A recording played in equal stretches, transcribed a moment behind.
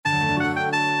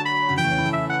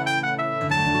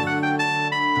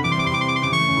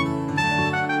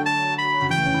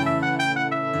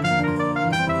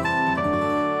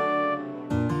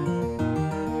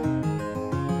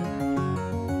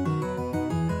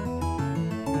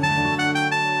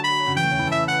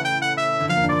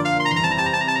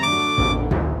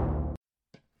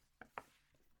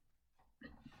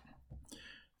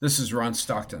This is Ron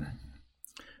Stockton.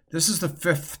 This is the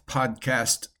fifth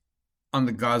podcast on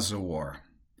the Gaza war.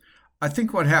 I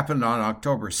think what happened on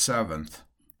October 7th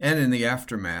and in the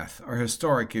aftermath are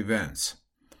historic events.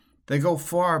 They go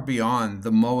far beyond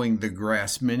the mowing the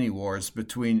grass mini-wars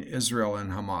between Israel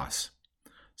and Hamas.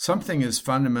 Something is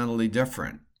fundamentally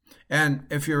different. And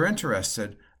if you're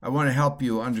interested, I want to help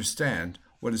you understand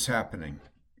what is happening.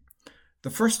 The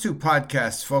first two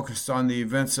podcasts focused on the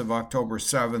events of October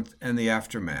 7th and the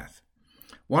aftermath.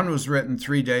 One was written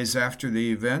 3 days after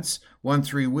the events, one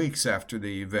 3 weeks after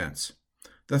the events.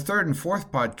 The third and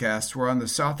fourth podcasts were on the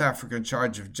South African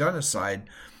charge of genocide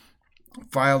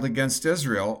filed against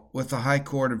Israel with the High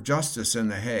Court of Justice in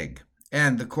The Hague,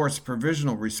 and the court's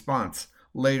provisional response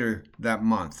later that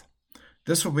month.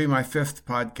 This will be my fifth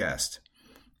podcast.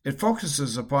 It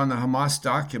focuses upon the Hamas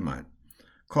document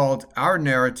called Our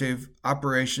Narrative,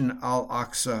 Operation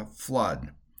Al-Aqsa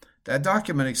Flood. That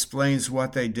document explains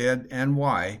what they did and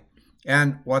why,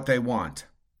 and what they want.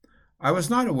 I was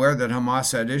not aware that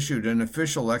Hamas had issued an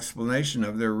official explanation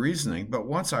of their reasoning, but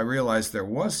once I realized there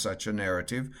was such a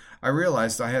narrative, I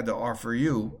realized I had to offer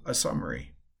you a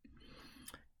summary.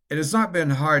 It has not been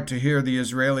hard to hear the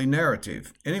Israeli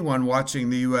narrative. Anyone watching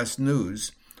the U.S.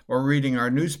 news or reading our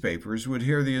newspapers would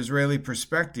hear the Israeli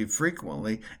perspective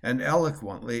frequently and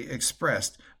eloquently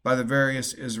expressed by the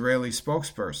various Israeli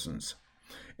spokespersons.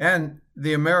 And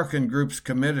the American groups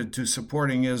committed to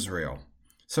supporting Israel,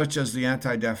 such as the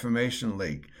Anti-Defamation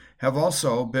League, have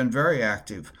also been very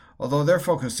active, although their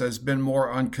focus has been more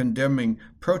on condemning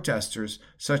protesters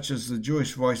such as the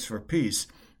Jewish Voice for Peace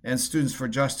and Students for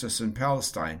Justice in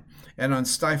Palestine, and on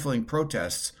stifling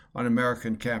protests on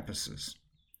American campuses.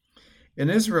 In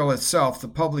Israel itself, the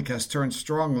public has turned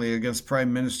strongly against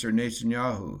Prime Minister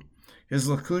Netanyahu. His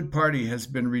Likud party has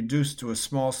been reduced to a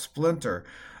small splinter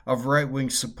of right-wing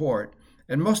support,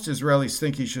 and most Israelis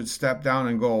think he should step down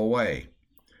and go away.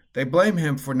 They blame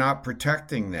him for not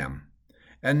protecting them.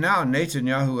 And now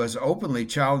Netanyahu has openly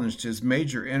challenged his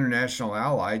major international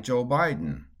ally, Joe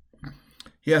Biden.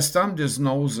 He has thumbed his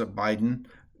nose at Biden's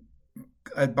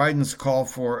call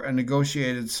for a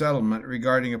negotiated settlement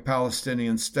regarding a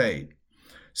Palestinian state.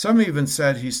 Some even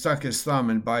said he stuck his thumb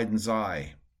in Biden's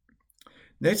eye.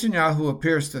 Netanyahu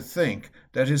appears to think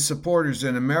that his supporters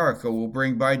in America will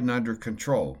bring Biden under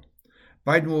control.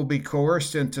 Biden will be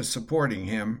coerced into supporting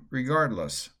him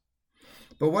regardless.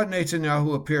 But what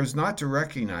Netanyahu appears not to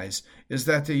recognize is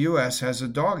that the U.S. has a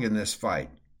dog in this fight.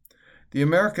 The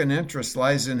American interest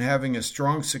lies in having a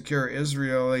strong, secure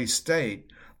Israeli state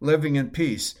living in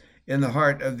peace in the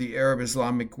heart of the Arab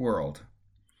Islamic world.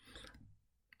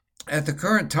 At the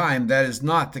current time, that is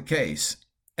not the case,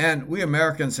 and we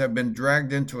Americans have been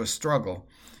dragged into a struggle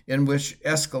in which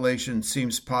escalation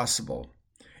seems possible.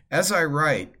 As I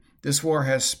write, this war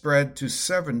has spread to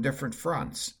 7 different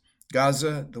fronts: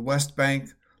 Gaza, the West Bank,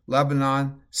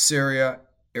 Lebanon, Syria,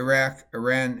 Iraq,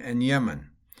 Iran, and Yemen.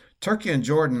 Turkey and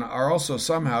Jordan are also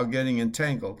somehow getting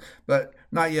entangled, but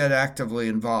not yet actively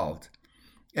involved.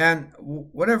 And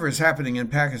whatever is happening in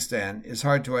Pakistan is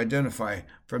hard to identify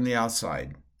from the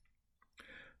outside.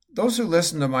 Those who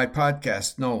listen to my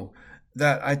podcast know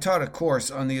that I taught a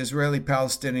course on the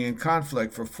Israeli-Palestinian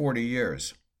conflict for 40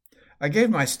 years. I gave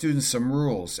my students some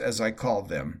rules, as I called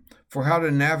them, for how to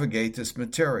navigate this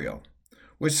material,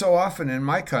 which so often in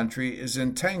my country is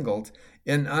entangled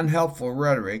in unhelpful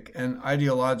rhetoric and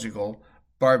ideological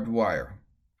barbed wire.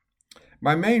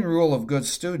 My main rule of good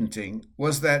studenting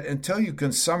was that until you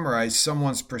can summarize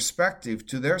someone's perspective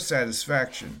to their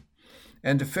satisfaction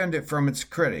and defend it from its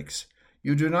critics,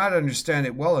 you do not understand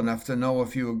it well enough to know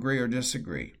if you agree or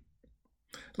disagree.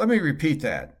 Let me repeat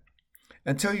that.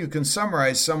 Until you can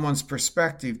summarize someone's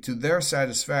perspective to their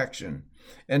satisfaction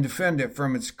and defend it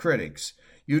from its critics,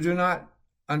 you do not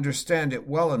understand it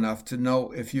well enough to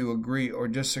know if you agree or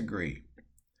disagree.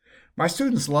 My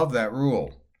students love that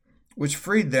rule, which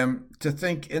freed them to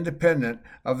think independent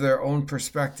of their own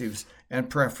perspectives and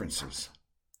preferences.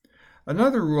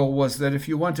 Another rule was that if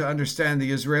you want to understand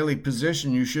the Israeli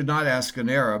position, you should not ask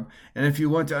an Arab, and if you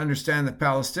want to understand the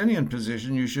Palestinian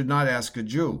position, you should not ask a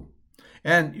Jew.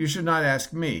 And you should not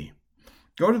ask me.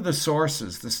 Go to the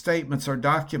sources, the statements or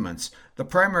documents, the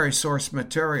primary source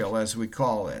material, as we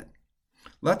call it.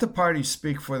 Let the parties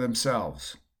speak for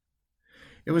themselves.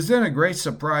 It was then a great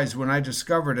surprise when I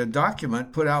discovered a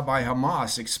document put out by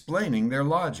Hamas explaining their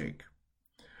logic.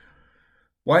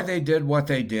 Why they did, what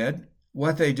they did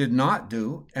not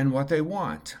do, and what they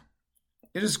want.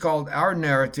 It is called Our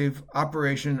Narrative,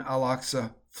 Operation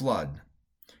Al-Aqsa Flood.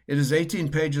 It is 18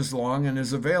 pages long and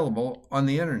is available on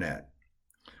the internet.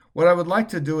 What I would like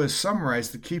to do is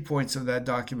summarize the key points of that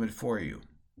document for you.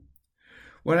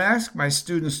 When I ask my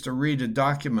students to read a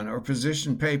document or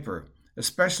position paper,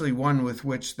 especially one with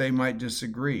which they might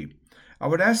disagree, I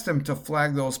would ask them to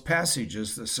flag those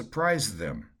passages that surprise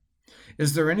them.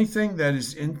 Is there anything that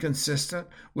is inconsistent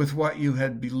with what you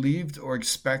had believed or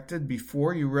expected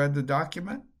before you read the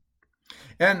document?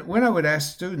 And when I would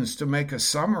ask students to make a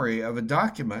summary of a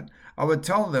document, I would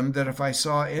tell them that if I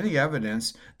saw any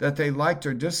evidence that they liked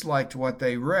or disliked what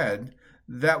they read,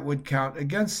 that would count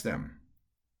against them.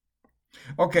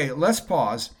 Okay, let's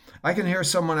pause. I can hear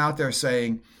someone out there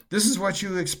saying, this is what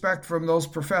you expect from those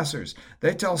professors.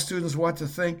 They tell students what to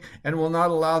think and will not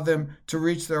allow them to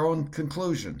reach their own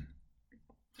conclusion.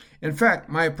 In fact,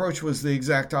 my approach was the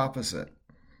exact opposite.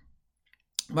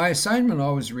 My assignment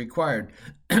always required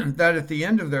that at the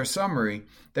end of their summary,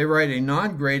 they write a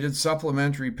non-graded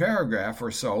supplementary paragraph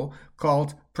or so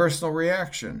called personal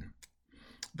reaction.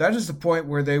 That is the point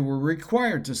where they were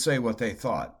required to say what they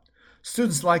thought.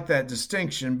 Students like that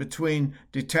distinction between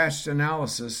detached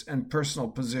analysis and personal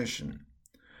position.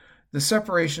 The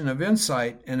separation of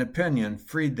insight and opinion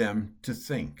freed them to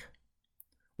think.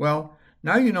 Well,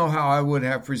 now you know how I would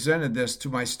have presented this to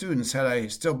my students had I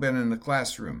still been in the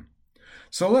classroom.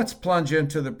 So let's plunge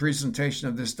into the presentation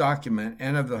of this document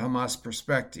and of the Hamas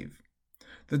perspective.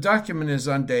 The document is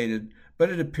undated, but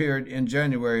it appeared in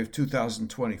January of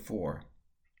 2024.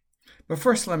 But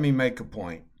first, let me make a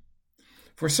point.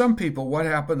 For some people, what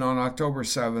happened on October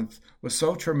 7th was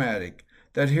so traumatic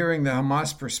that hearing the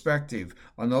Hamas perspective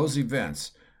on those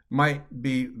events might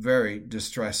be very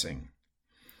distressing.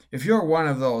 If you're one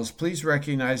of those, please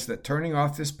recognize that turning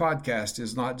off this podcast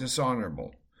is not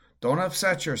dishonorable. Don't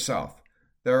upset yourself.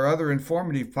 There are other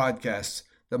informative podcasts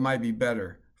that might be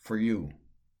better for you.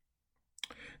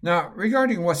 Now,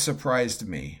 regarding what surprised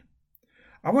me,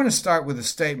 I want to start with a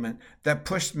statement that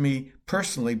pushed me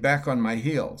personally back on my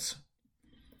heels.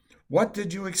 What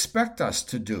did you expect us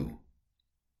to do?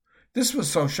 This was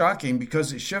so shocking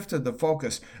because it shifted the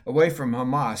focus away from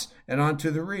Hamas and onto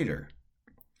the reader.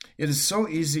 It is so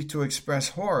easy to express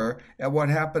horror at what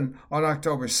happened on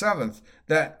October 7th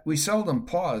that we seldom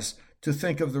pause to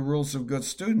think of the rules of good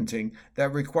studenting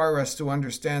that require us to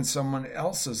understand someone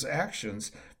else's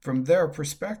actions from their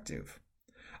perspective.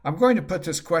 I'm going to put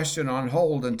this question on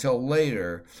hold until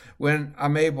later when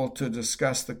I'm able to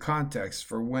discuss the context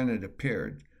for when it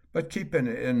appeared. But keep it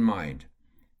in mind.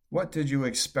 What did you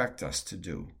expect us to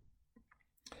do?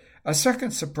 A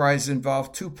second surprise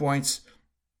involved 2 points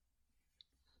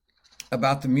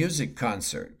about the music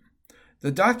concert.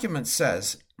 The document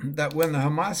says that when the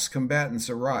Hamas combatants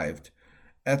arrived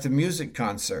at the music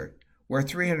concert, where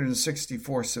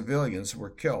 364 civilians were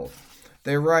killed,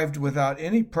 they arrived without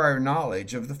any prior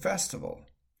knowledge of the festival.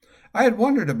 I had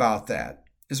wondered about that.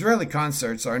 Israeli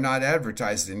concerts are not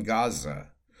advertised in Gaza.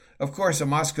 Of course,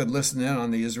 Hamas could listen in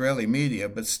on the Israeli media,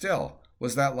 but still,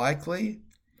 was that likely?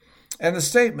 And the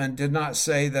statement did not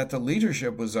say that the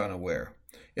leadership was unaware.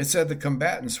 It said the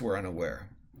combatants were unaware.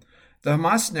 The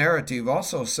Hamas narrative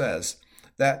also says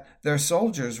that their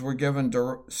soldiers were given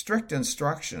strict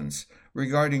instructions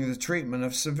regarding the treatment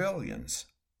of civilians.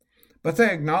 But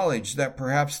they acknowledged that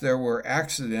perhaps there were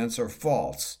accidents or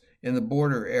faults in the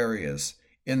border areas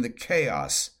in the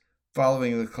chaos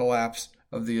following the collapse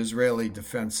of the Israeli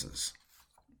defenses.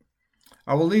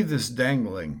 I will leave this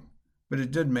dangling, but it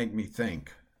did make me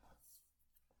think.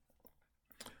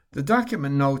 The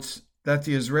document notes that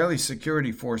the Israeli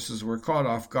security forces were caught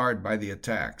off guard by the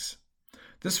attacks.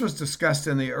 This was discussed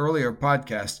in the earlier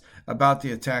podcast about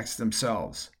the attacks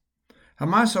themselves.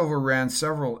 Hamas overran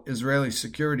several Israeli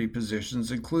security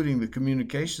positions, including the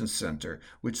communications center,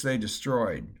 which they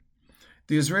destroyed.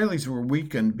 The Israelis were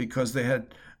weakened because they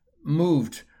had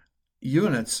moved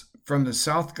units from the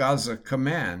South Gaza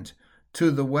command to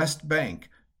the West Bank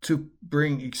to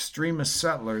bring extremist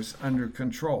settlers under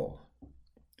control.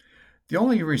 The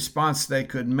only response they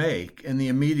could make in the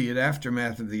immediate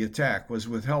aftermath of the attack was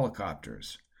with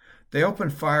helicopters. They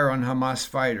opened fire on Hamas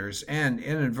fighters and,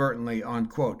 inadvertently, on,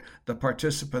 quote, the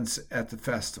participants at the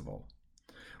festival,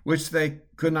 which they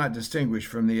could not distinguish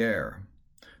from the air.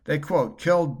 They, quote,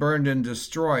 killed, burned, and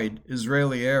destroyed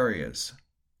Israeli areas.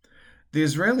 The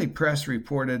Israeli press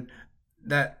reported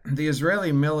that the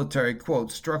Israeli military, quote,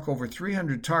 struck over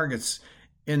 300 targets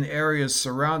in areas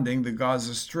surrounding the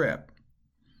Gaza Strip.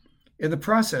 In the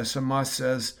process, Hamas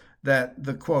says that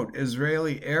the, quote,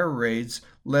 Israeli air raids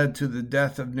led to the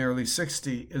death of nearly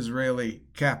 60 Israeli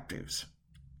captives.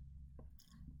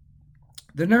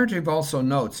 The narrative also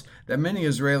notes that many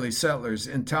Israeli settlers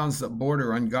in towns that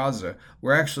border on Gaza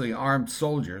were actually armed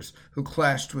soldiers who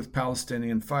clashed with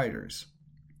Palestinian fighters.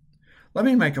 Let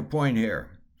me make a point here.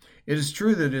 It is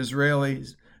true that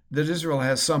Israelis that Israel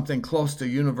has something close to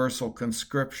universal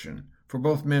conscription for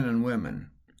both men and women.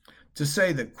 To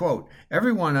say that, quote,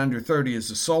 everyone under 30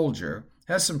 is a soldier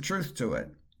has some truth to it.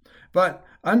 But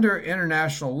under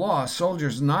international law,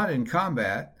 soldiers not in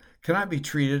combat cannot be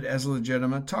treated as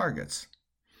legitimate targets.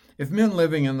 If men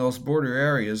living in those border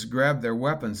areas grabbed their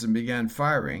weapons and began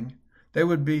firing, they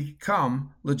would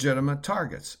become legitimate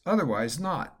targets, otherwise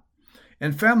not.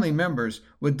 And family members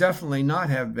would definitely not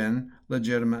have been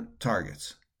legitimate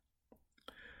targets.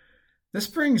 This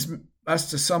brings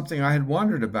us to something I had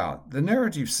wondered about. The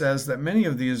narrative says that many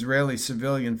of the Israeli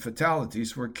civilian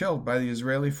fatalities were killed by the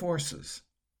Israeli forces.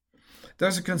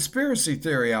 There's a conspiracy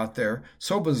theory out there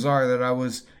so bizarre that I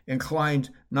was inclined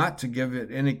not to give it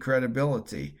any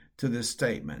credibility to this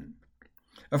statement.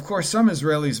 Of course, some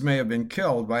Israelis may have been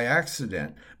killed by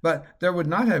accident, but there would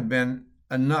not have been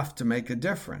enough to make a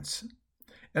difference.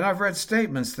 And I've read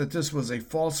statements that this was a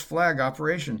false flag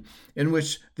operation in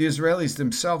which the Israelis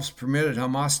themselves permitted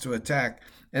Hamas to attack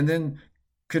and then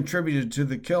contributed to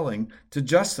the killing to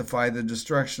justify the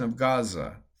destruction of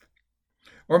Gaza,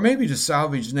 or maybe to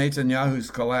salvage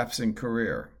Netanyahu's collapsing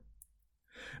career.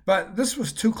 But this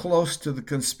was too close to the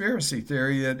conspiracy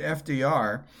theory that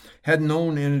FDR had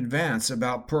known in advance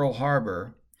about Pearl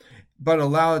Harbor, but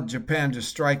allowed Japan to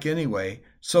strike anyway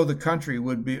so the country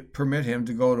would permit him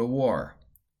to go to war.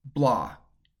 Blah.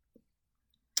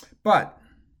 But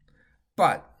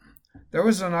there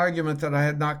was an argument that I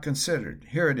had not considered.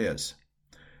 Here it is.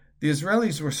 The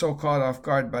Israelis were so caught off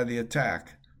guard by the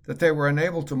attack that they were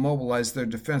unable to mobilize their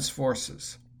defense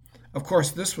forces. Of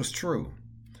course, this was true.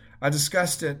 I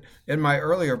discussed it in my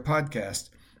earlier podcast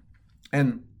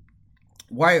and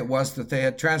why it was that they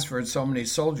had transferred so many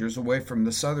soldiers away from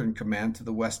the southern command to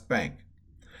the West Bank.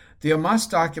 The Hamas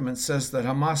document says that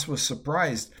Hamas was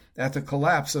surprised at the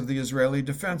collapse of the Israeli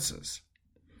defenses.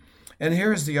 And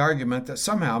here's the argument that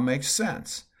somehow makes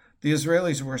sense. The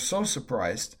Israelis were so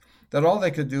surprised that all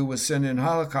they could do was send in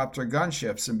helicopter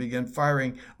gunships and begin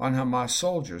firing on Hamas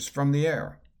soldiers from the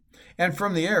air. And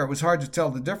from the air, it was hard to tell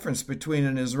the difference between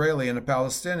an Israeli and a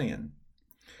Palestinian.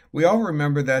 We all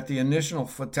remember that the initial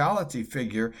fatality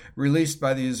figure released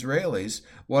by the Israelis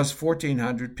was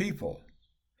 1,400 people.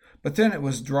 But then it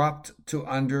was dropped to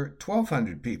under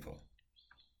 1,200 people.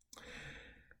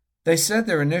 They said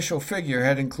their initial figure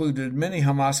had included many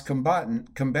Hamas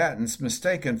combatants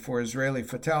mistaken for Israeli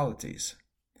fatalities.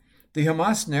 The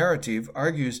Hamas narrative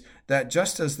argues that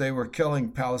just as they were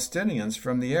killing Palestinians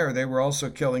from the air, they were also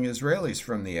killing Israelis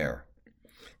from the air.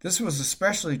 This was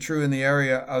especially true in the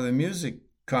area of the music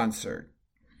concert.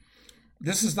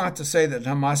 This is not to say that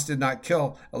Hamas did not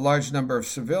kill a large number of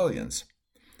civilians.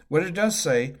 What it does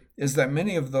say is that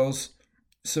many of those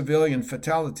civilian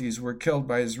fatalities were killed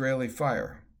by Israeli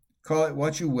fire. Call it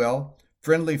what you will,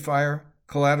 friendly fire,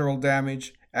 collateral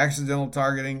damage, accidental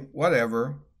targeting,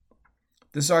 whatever.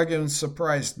 This argument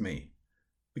surprised me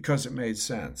because it made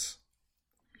sense.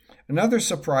 Another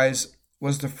surprise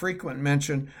was the frequent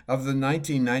mention of the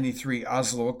 1993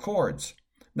 Oslo Accords,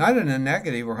 not in a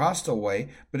negative or hostile way,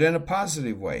 but in a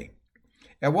positive way.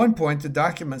 At one point, the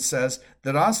document says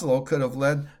that Oslo could have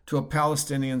led to a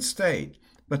Palestinian state,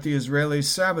 but the Israelis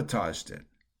sabotaged it.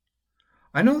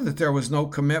 I know that there was no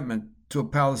commitment to a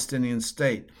Palestinian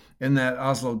state in that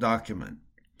Oslo document,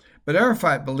 but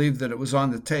Arafat believed that it was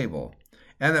on the table,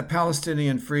 and that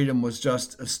Palestinian freedom was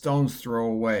just a stone's throw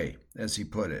away, as he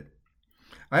put it.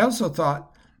 I also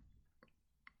thought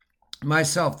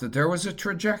myself that there was a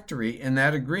trajectory in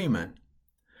that agreement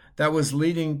that was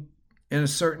leading in a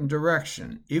certain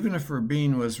direction, even if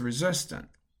Rabin was resistant.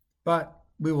 But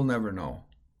we will never know.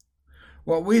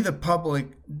 What we, the public,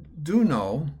 do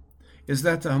know is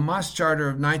that the Hamas Charter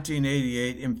of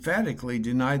 1988 emphatically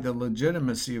denied the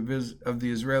legitimacy of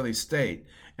the Israeli state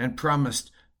and promised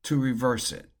to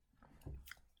reverse it.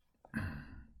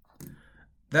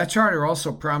 That charter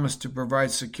also promised to provide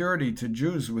security to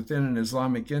Jews within an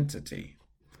Islamic entity.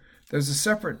 There's a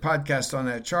separate podcast on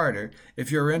that charter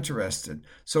if you're interested,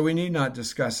 so we need not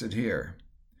discuss it here.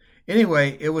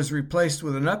 Anyway, it was replaced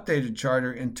with an updated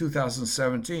charter in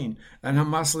 2017, and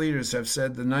Hamas leaders have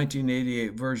said the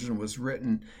 1988 version was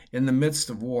written in the midst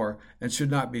of war and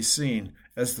should not be seen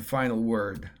as the final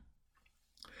word.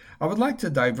 I would like to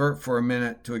divert for a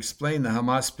minute to explain the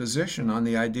Hamas position on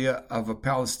the idea of a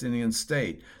Palestinian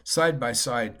state side by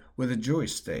side with a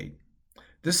Jewish state.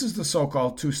 This is the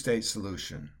so-called two-state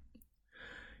solution.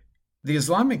 The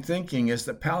Islamic thinking is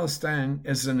that Palestine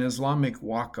is an Islamic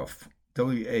waqf,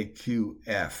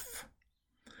 W-A-Q-F.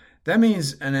 That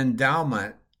means an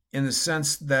endowment in the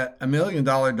sense that $1 million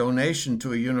donation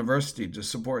to a university to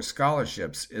support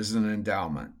scholarships is an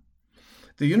endowment.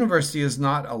 The university is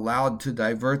not allowed to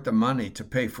divert the money to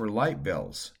pay for light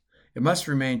bills. It must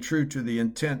remain true to the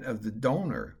intent of the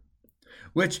donor,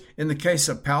 which in the case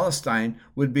of Palestine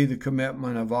would be the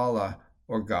commitment of Allah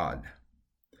or God.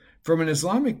 From an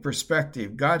Islamic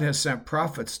perspective, God has sent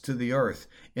prophets to the earth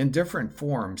in different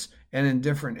forms and in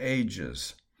different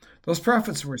ages. Those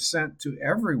prophets were sent to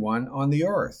everyone on the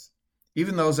earth,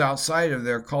 even those outside of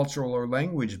their cultural or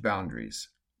language boundaries.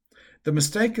 The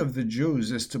mistake of the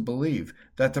Jews is to believe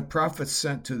that the prophets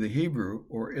sent to the Hebrew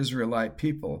or Israelite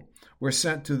people were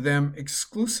sent to them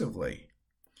exclusively.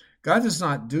 God does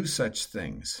not do such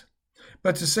things.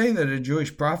 But to say that a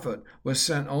Jewish prophet was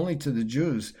sent only to the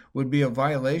Jews would be a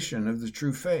violation of the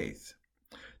true faith.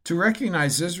 To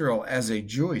recognize Israel as a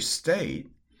Jewish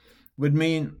state would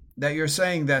mean that you're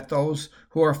saying that those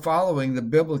who are following the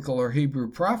biblical or Hebrew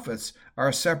prophets are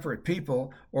a separate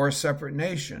people or a separate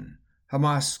nation.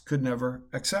 Hamas could never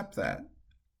accept that.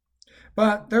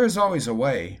 But there is always a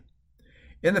way.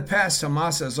 In the past,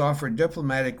 Hamas has offered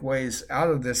diplomatic ways out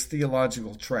of this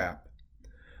theological trap.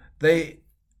 They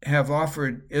have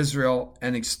offered Israel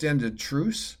an extended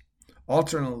truce,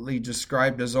 alternately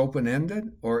described as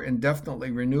open-ended or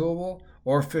indefinitely renewable,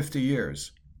 or 50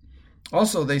 years.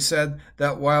 Also, they said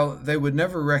that while they would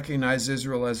never recognize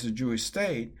Israel as a Jewish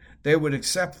state, they would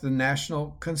accept the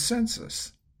national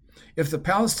consensus. If the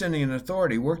Palestinian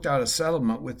Authority worked out a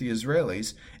settlement with the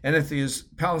Israelis, and if the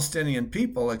Palestinian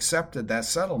people accepted that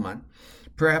settlement,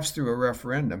 perhaps through a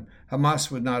referendum, Hamas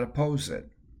would not oppose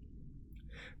it.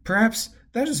 Perhaps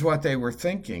that is what they were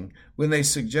thinking when they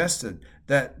suggested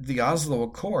that the Oslo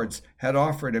Accords had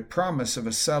offered a promise of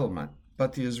a settlement,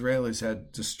 but the Israelis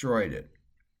had destroyed it.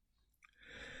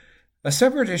 A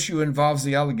separate issue involves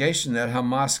the allegation that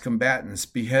Hamas combatants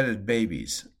beheaded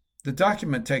babies. The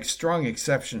document takes strong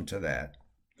exception to that.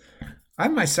 I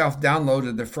myself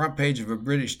downloaded the front page of a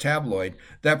British tabloid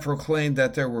that proclaimed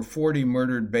that there were 40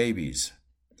 murdered babies.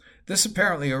 This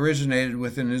apparently originated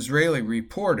with an Israeli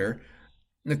reporter,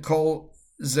 Nicole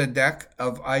Zedek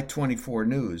of I-24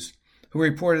 News, who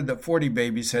reported that 40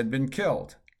 babies had been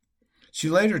killed. She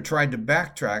later tried to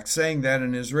backtrack, saying that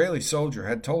an Israeli soldier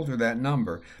had told her that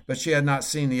number, but she had not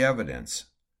seen the evidence.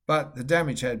 But the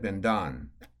damage had been done.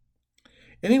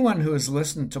 Anyone who has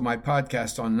listened to my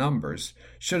podcast on numbers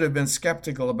should have been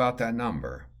skeptical about that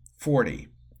number, 40.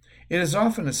 It is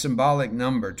often a symbolic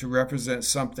number to represent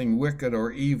something wicked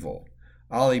or evil,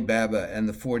 Ali Baba and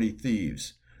the 40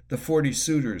 thieves, the 40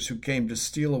 suitors who came to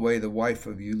steal away the wife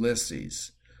of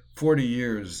Ulysses, 40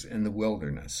 years in the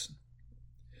wilderness.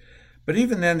 But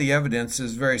even then, the evidence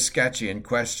is very sketchy and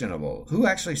questionable. Who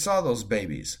actually saw those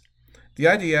babies? The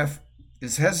IDF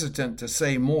is hesitant to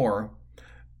say more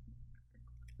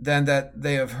than that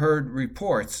they have heard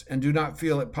reports and do not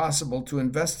feel it possible to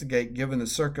investigate given the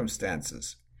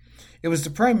circumstances. It was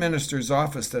the Prime Minister's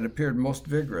office that appeared most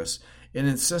vigorous in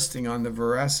insisting on the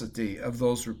veracity of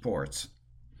those reports.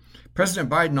 President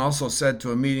Biden also said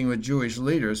to a meeting with Jewish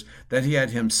leaders that he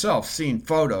had himself seen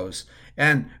photos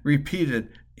and repeated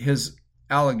his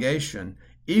allegation,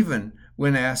 even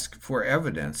when asked for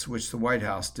evidence, which the White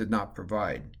House did not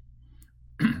provide.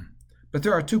 But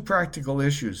there are two practical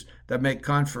issues that make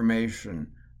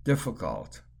confirmation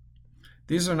difficult.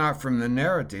 These are not from the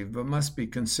narrative, but must be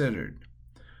considered.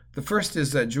 The first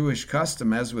is that Jewish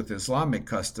custom, as with Islamic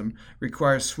custom,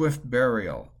 requires swift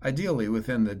burial, ideally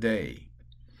within the day.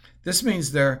 This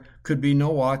means there could be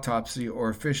no autopsy or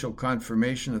official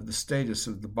confirmation of the status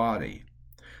of the body.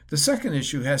 The second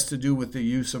issue has to do with the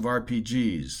use of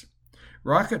RPGs.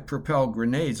 Rocket-propelled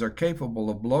grenades are capable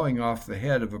of blowing off the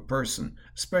head of a person,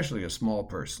 especially a small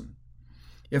person.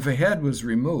 If a head was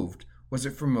removed, was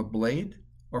it from a blade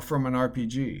or from an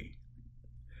RPG?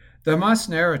 The Hamas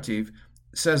Narrative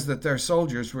says that their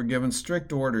soldiers were given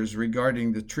strict orders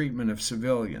regarding the treatment of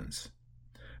civilians.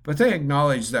 But they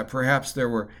acknowledge that perhaps there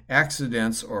were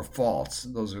accidents or faults,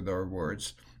 those are their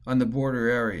words, on the border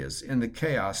areas in the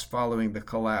chaos following the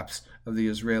collapse of the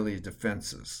Israeli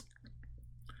defenses.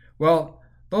 Well,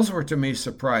 those were to me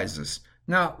surprises.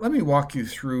 Now, let me walk you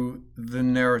through the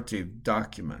narrative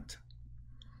document.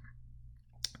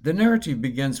 The narrative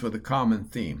begins with a common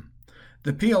theme.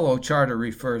 The PLO charter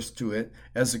refers to it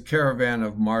as a caravan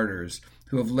of martyrs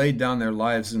who have laid down their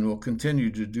lives and will continue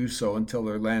to do so until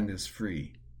their land is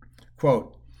free.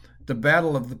 Quote, "The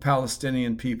battle of the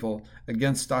Palestinian people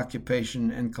against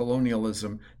occupation and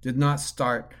colonialism did not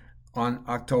start on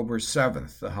October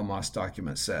 7th, the Hamas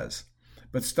document says,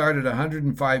 but started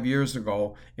 105 years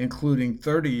ago, including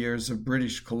 30 years of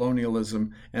British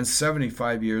colonialism and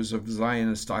 75 years of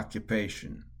Zionist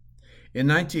occupation. In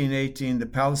 1918, the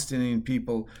Palestinian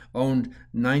people owned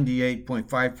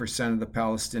 98.5% of the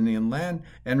Palestinian land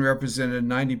and represented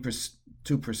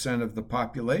 92% of the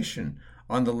population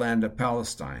on the land of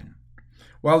Palestine.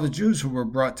 While the Jews who were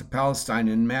brought to Palestine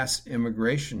in mass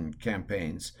immigration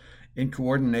campaigns, in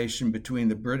coordination between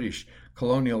the British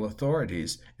colonial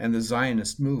authorities and the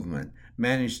Zionist movement,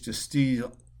 managed to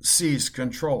seize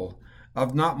control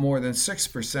of not more than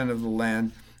 6% of the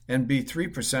land and be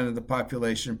 3% of the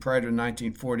population prior to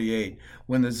 1948,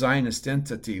 when the Zionist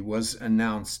entity was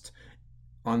announced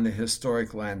on the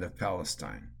historic land of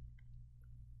Palestine.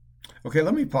 Okay,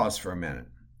 let me pause for a minute.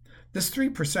 This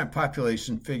 3%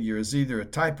 population figure is either a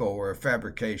typo or a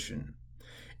fabrication.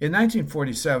 In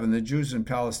 1947, the Jews in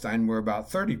Palestine were about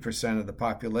 30% of the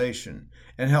population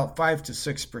and held 5 to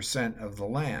 6% of the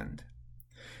land.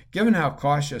 Given how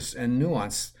cautious and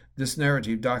nuanced this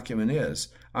narrative document is,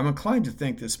 I'm inclined to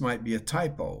think this might be a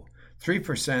typo.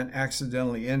 3%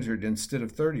 accidentally entered instead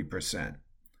of 30%.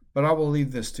 But I will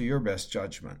leave this to your best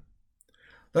judgment.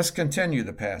 Let's continue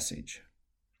the passage.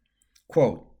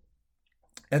 Quote,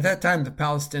 at that time, the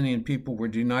Palestinian people were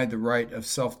denied the right of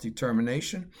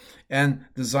self-determination, and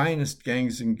the Zionist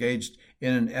gangs engaged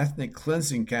in an ethnic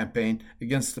cleansing campaign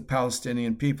against the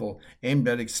Palestinian people aimed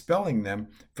at expelling them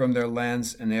from their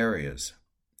lands and areas.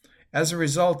 As a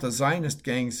result, the Zionist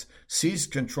gangs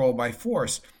seized control by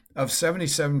force of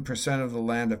 77% of the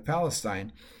land of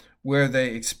Palestine, where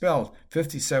they expelled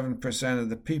 57% of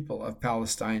the people of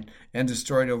Palestine and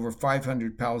destroyed over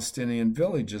 500 Palestinian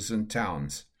villages and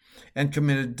towns, and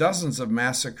committed dozens of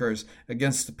massacres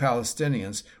against the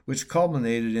Palestinians, which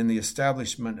culminated in the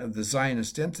establishment of the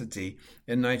Zionist entity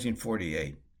in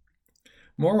 1948.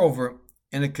 Moreover,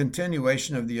 in a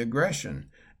continuation of the aggression,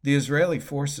 the Israeli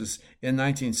forces in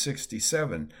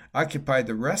 1967 occupied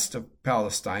the rest of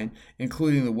Palestine,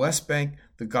 including the West Bank,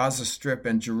 the Gaza Strip,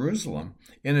 and Jerusalem,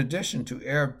 in addition to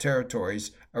Arab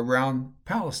territories around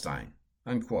Palestine,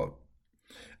 unquote.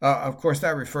 Of course,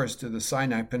 that refers to the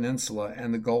Sinai Peninsula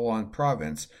and the Golan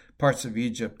Province, parts of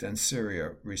Egypt and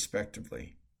Syria,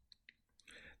 respectively.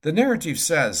 The narrative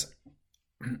says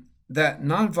that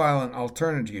nonviolent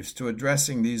alternatives to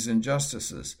addressing these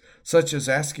injustices, such as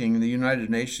asking the United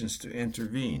Nations to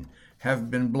intervene, have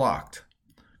been blocked.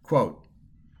 Quote,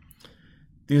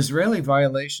 the Israeli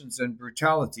violations and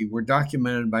brutality were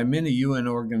documented by many UN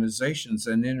organizations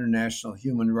and international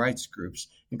human rights groups,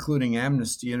 including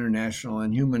Amnesty International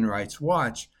and Human Rights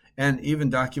Watch, and even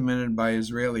documented by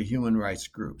Israeli human rights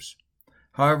groups.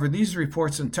 However, these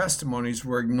reports and testimonies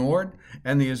were ignored,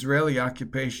 and the Israeli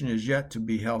occupation is yet to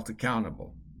be held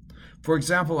accountable. For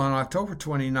example, on October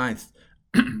 29,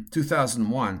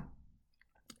 2001,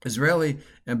 Israeli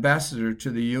ambassador to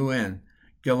the UN,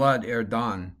 Gilad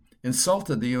Erdan,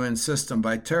 insulted the UN system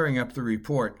by tearing up the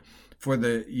report for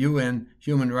the UN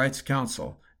Human Rights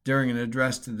Council during an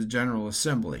address to the General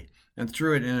Assembly and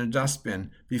threw it in a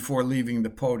dustbin before leaving the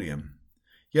podium.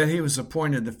 Yet he was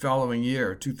appointed the following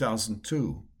year,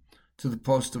 2002, to the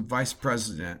post of Vice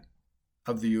President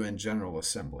of the UN General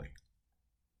Assembly.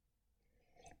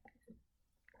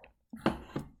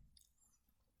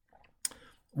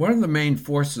 One of the main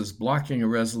forces blocking a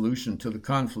resolution to the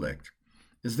conflict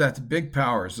is that the big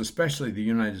powers, especially the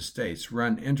United States,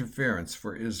 run interference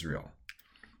for Israel.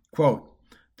 Quote,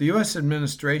 the U.S.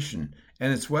 administration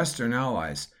and its Western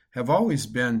allies have always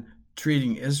been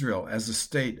treating Israel as a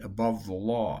state above the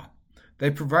law.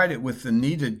 They provide it with the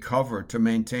needed cover to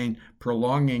maintain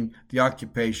prolonging the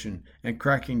occupation and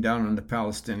cracking down on the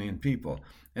Palestinian people,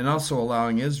 and also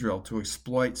allowing Israel to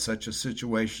exploit such a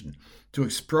situation, to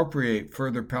expropriate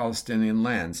further Palestinian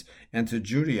lands, and to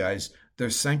Judaize their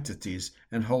sanctities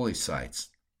and holy sites.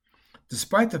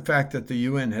 Despite the fact that the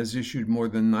UN has issued more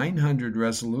than 900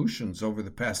 resolutions over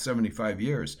the past 75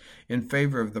 years in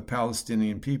favor of the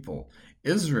Palestinian people,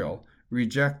 Israel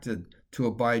rejected to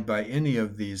abide by any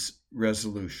of these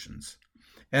resolutions.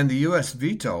 And the U.S.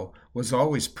 veto was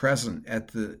always present at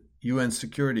the UN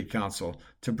Security Council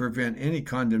to prevent any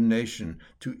condemnation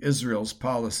to Israel's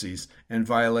policies and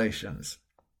violations.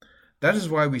 That is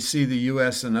why we see the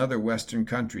U.S. and other Western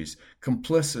countries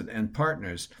complicit and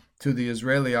partners to the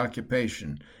Israeli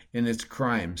occupation in its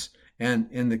crimes and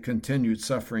in the continued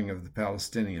suffering of the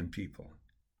Palestinian people.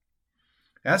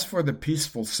 As for the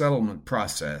peaceful settlement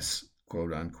process,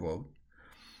 quote unquote,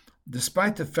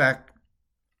 despite the fact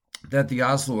that the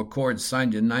Oslo Accords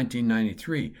signed in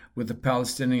 1993 with the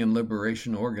Palestinian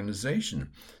Liberation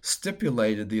Organization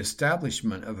stipulated the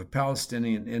establishment of a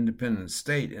Palestinian independent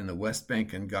state in the West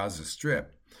Bank and Gaza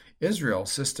Strip, Israel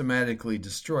systematically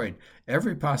destroyed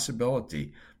every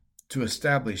possibility to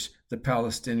establish the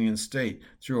Palestinian state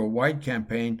through a wide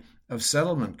campaign of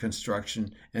settlement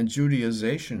construction and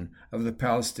Judaization of the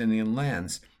Palestinian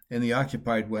lands in the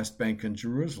occupied West Bank and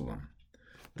Jerusalem.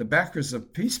 The backers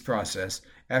of peace process,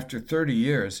 after 30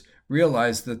 years,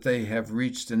 realized that they have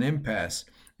reached an impasse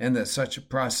and that such a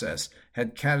process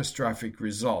had catastrophic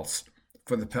results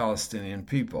for the Palestinian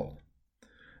people.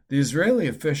 The Israeli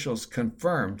officials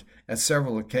confirmed at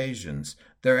several occasions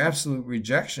their absolute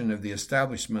rejection of the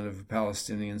establishment of a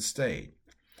Palestinian state.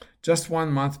 Just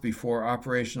 1 month before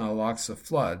Operation Aqsa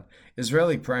Flood,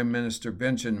 Israeli Prime Minister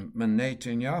Benjamin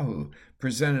Netanyahu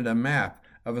presented a map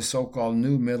of a so-called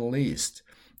New Middle East,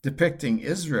 depicting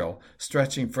Israel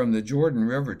stretching from the Jordan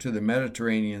River to the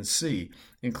Mediterranean Sea,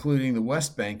 including the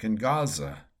West Bank and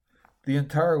Gaza. The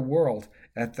entire world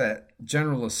at that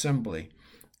General Assembly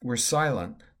were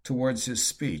silent towards his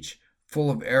speech, full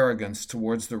of arrogance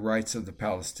towards the rights of the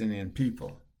Palestinian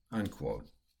people, unquote.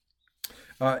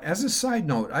 As a side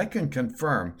note, I can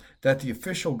confirm that the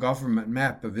official government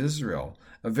map of Israel,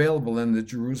 available in the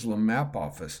Jerusalem Map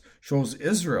Office, shows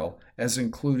Israel as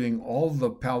including all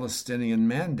the Palestinian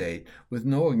Mandate with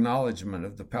no acknowledgement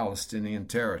of the Palestinian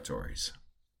territories.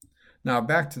 Now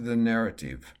back to the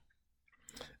narrative.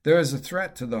 There is a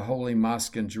threat to the Holy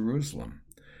Mosque in Jerusalem.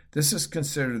 This is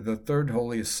considered the third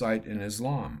holiest site in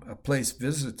Islam, a place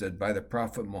visited by the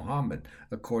Prophet Muhammad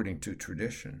according to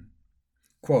tradition.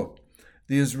 Quote,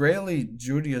 the Israeli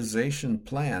Judaization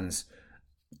plans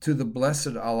to the blessed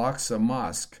Al-Aqsa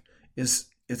Mosque is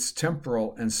its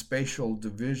temporal and spatial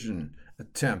division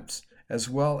attempts, as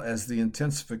well as the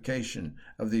intensification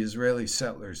of the Israeli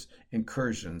settlers'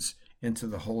 incursions into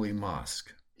the Holy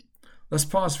Mosque. Let's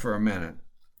pause for a minute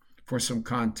for some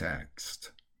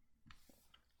context.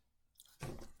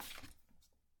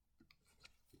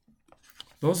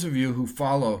 Those of you who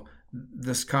follow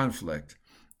this conflict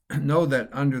know that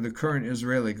under the current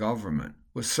Israeli government,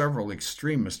 with several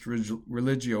extremist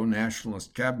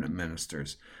religio-nationalist cabinet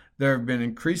ministers, there have been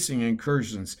increasing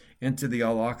incursions into the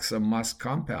Al-Aqsa Mosque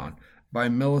compound by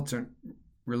militant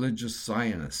religious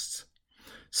Zionists.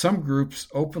 Some groups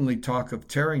openly talk of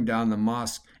tearing down the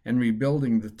mosque and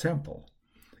rebuilding the temple.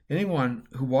 Anyone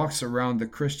who walks around the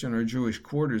Christian or Jewish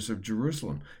quarters of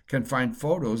Jerusalem can find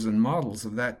photos and models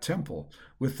of that temple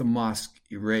with the mosque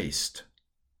erased.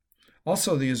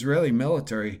 Also, the Israeli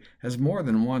military has more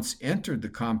than once entered the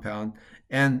compound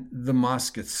and the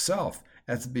mosque itself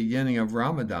at the beginning of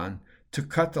Ramadan to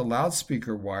cut the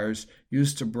loudspeaker wires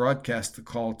used to broadcast the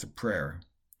call to prayer.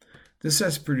 This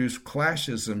has produced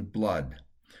clashes and blood.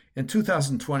 In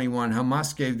 2021,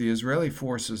 Hamas gave the Israeli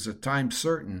forces a time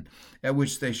certain at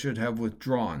which they should have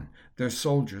withdrawn their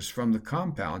soldiers from the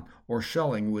compound or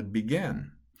shelling would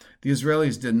begin. The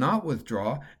Israelis did not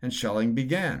withdraw and shelling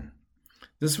began.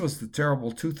 This was the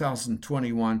terrible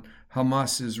 2021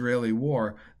 Hamas-Israeli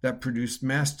war that produced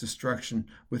mass destruction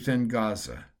within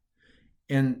Gaza.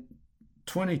 In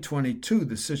 2022,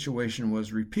 the situation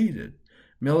was repeated.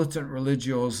 Militant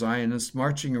religio-Zionists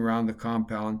marching around the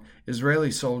compound,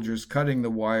 Israeli soldiers cutting the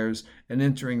wires and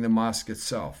entering the mosque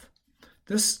itself.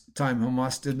 This time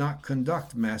Hamas did not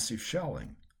conduct massive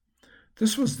shelling.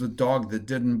 This was the dog that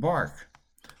didn't bark,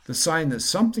 the sign that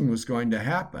something was going to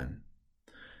happen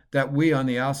that we on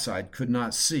the outside could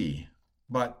not see,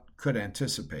 but could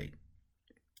anticipate.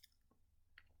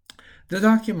 The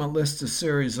document lists a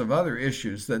series of other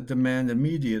issues that demand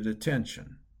immediate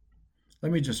attention.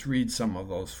 Let me just read some of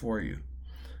those for you.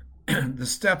 The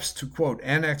steps to, quote,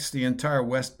 annex the entire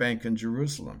West Bank and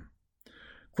Jerusalem.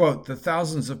 Quote, the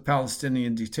thousands of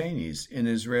Palestinian detainees in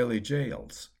Israeli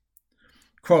jails.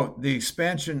 Quote, the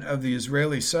expansion of the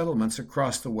Israeli settlements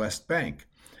across the West Bank,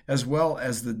 as well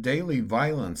as the daily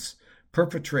violence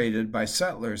perpetrated by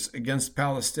settlers against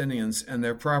Palestinians and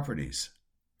their properties.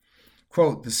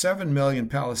 Quote, the 7 million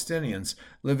Palestinians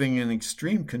living in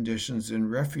extreme conditions in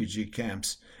refugee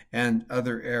camps and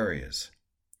other areas.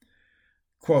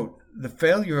 Quote, the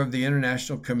failure of the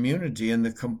international community and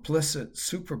the complicit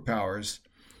superpowers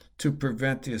to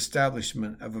prevent the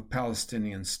establishment of a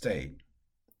Palestinian state.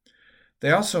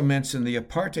 They also mention the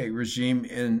apartheid regime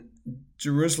in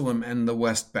Jerusalem and the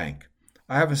West Bank.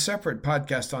 I have a separate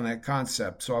podcast on that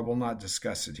concept, so I will not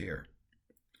discuss it here.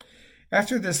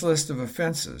 After this list of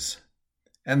offenses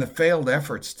and the failed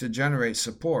efforts to generate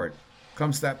support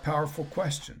comes that powerful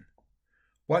question.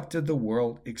 What did the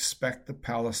world expect the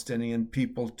Palestinian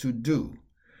people to do?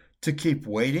 To keep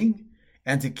waiting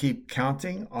and to keep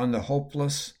counting on the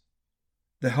helpless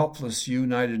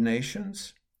United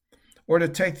Nations? Or to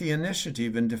take the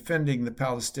initiative in defending the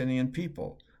Palestinian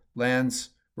people,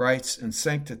 lands, rights, and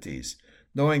sanctities,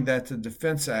 knowing that the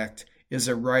Defense Act is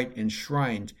a right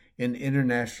enshrined in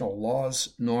international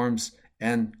laws, norms,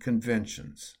 and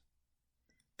conventions?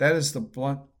 That is the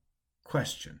blunt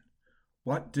question.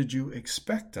 What did you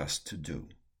expect us to do?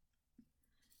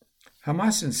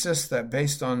 Hamas insists that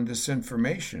based on this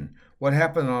information, what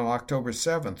happened on October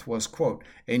 7th was, quote,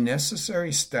 a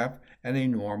necessary step and a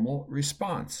normal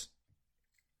response.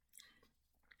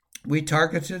 We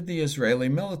targeted the Israeli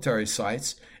military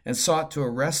sites and sought to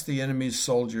arrest the enemy's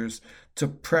soldiers to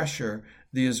pressure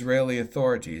the Israeli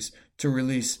authorities to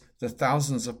release the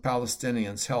thousands of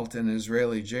Palestinians held in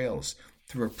Israeli jails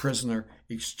through a prisoner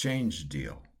exchange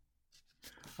deal.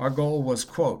 Our goal was,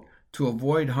 quote, to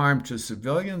avoid harm to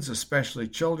civilians, especially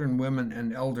children, women,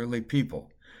 and elderly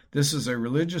people. This is a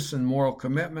religious and moral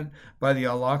commitment by the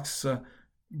Al-Aqsa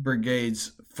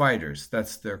Brigade's fighters.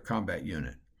 That's their combat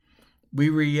unit. We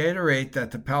reiterate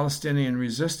that the Palestinian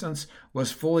resistance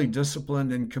was fully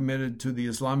disciplined and committed to the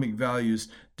Islamic values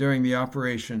during the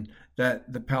operation,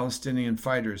 that the Palestinian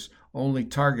fighters only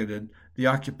targeted the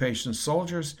occupation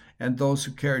soldiers and those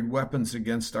who carried weapons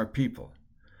against our people.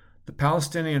 The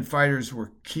Palestinian fighters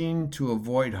were keen to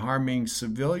avoid harming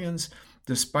civilians,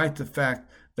 despite the fact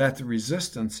that the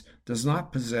resistance does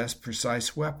not possess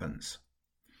precise weapons.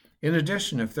 In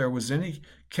addition, if there was any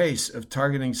case of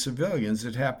targeting civilians,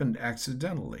 it happened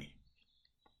accidentally.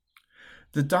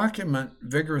 The document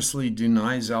vigorously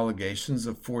denies allegations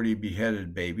of 40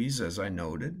 beheaded babies, as I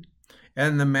noted,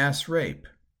 and the mass rape.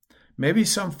 Maybe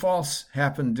some false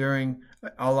happened during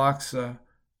Operation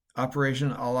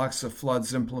Al-Aqsa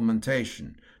Flood's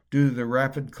implementation due to the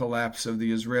rapid collapse of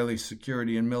the Israeli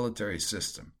security and military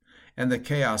system and the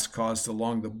chaos caused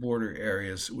along the border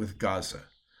areas with Gaza.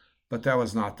 But that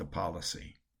was not the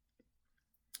policy.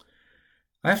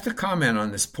 I have to comment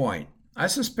on this point. I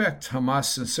suspect Hamas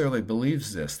sincerely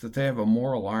believes this, that they have a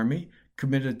moral army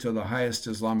committed to the highest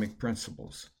Islamic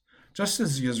principles, just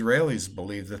as the Israelis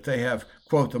believe that they have,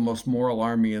 quote, the most moral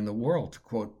army in the world, to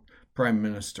quote Prime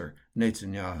Minister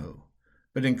Netanyahu.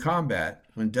 But in combat,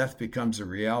 when death becomes a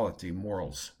reality,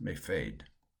 morals may fade.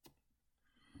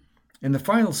 In the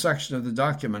final section of the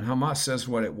document, Hamas says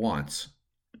what it wants.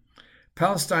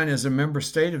 Palestine, as a member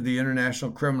state of the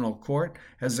International Criminal Court,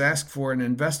 has asked for an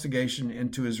investigation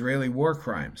into Israeli war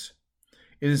crimes.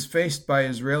 It is faced by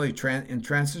Israeli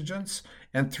intransigence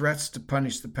and threats to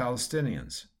punish the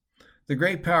Palestinians. The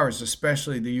great powers,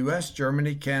 especially the US,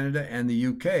 Germany, Canada, and the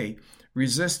UK,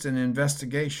 resist an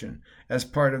investigation as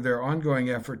part of their ongoing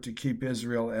effort to keep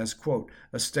Israel as, quote,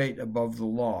 a state above the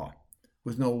law,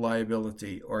 with no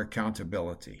liability or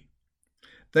accountability.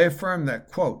 They affirm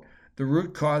that, quote, the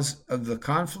root cause of the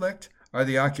conflict are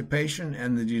the occupation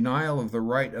and the denial of the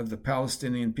right of the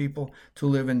Palestinian people to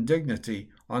live in dignity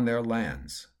on their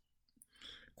lands.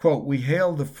 Quote, we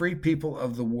hail the free people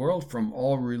of the world from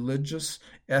all religious,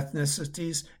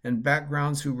 ethnicities, and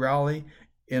backgrounds who rally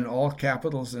in all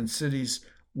capitals and cities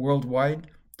worldwide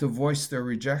to voice their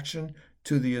rejection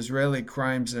to the Israeli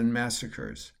crimes and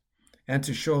massacres, and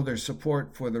to show their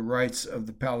support for the rights of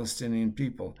the Palestinian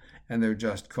people and their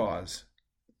just cause.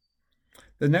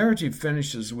 The narrative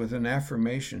finishes with an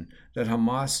affirmation that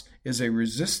Hamas is a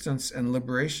resistance and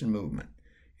liberation movement.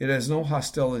 It has no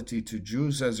hostility to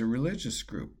Jews as a religious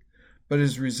group, but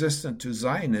is resistant to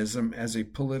Zionism as a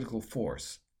political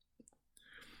force.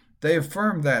 They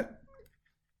affirm that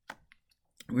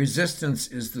resistance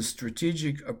is the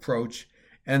strategic approach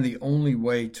and the only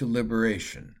way to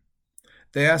liberation.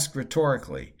 They ask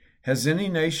rhetorically, has any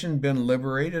nation been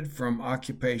liberated from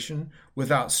occupation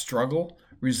without struggle,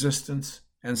 resistance,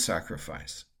 and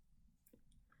sacrifice?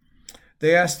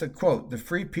 They ask that, quote, the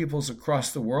free peoples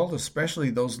across the world,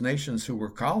 especially those nations who were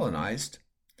colonized,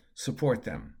 support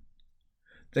them.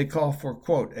 They call for,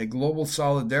 quote, a global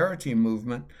solidarity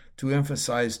movement to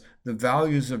emphasize the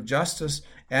values of justice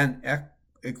and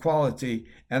equality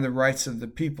and the rights of the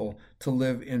people to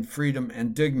live in freedom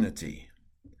and dignity.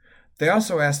 They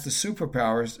also ask the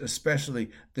superpowers,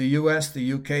 especially the US,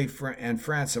 the UK, and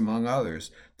France, among others,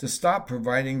 to stop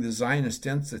providing the Zionist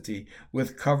entity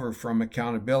with cover from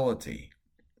accountability.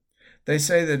 They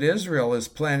say that Israel is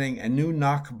planning a new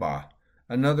Nakba,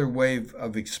 another wave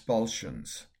of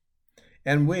expulsions.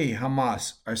 And we,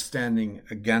 Hamas, are standing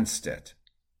against it.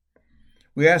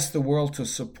 We ask the world to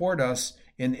support us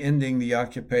in ending the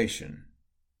occupation.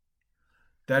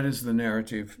 That is the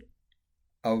narrative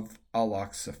of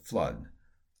Al-Aqsa Flood.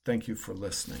 Thank you for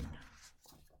listening.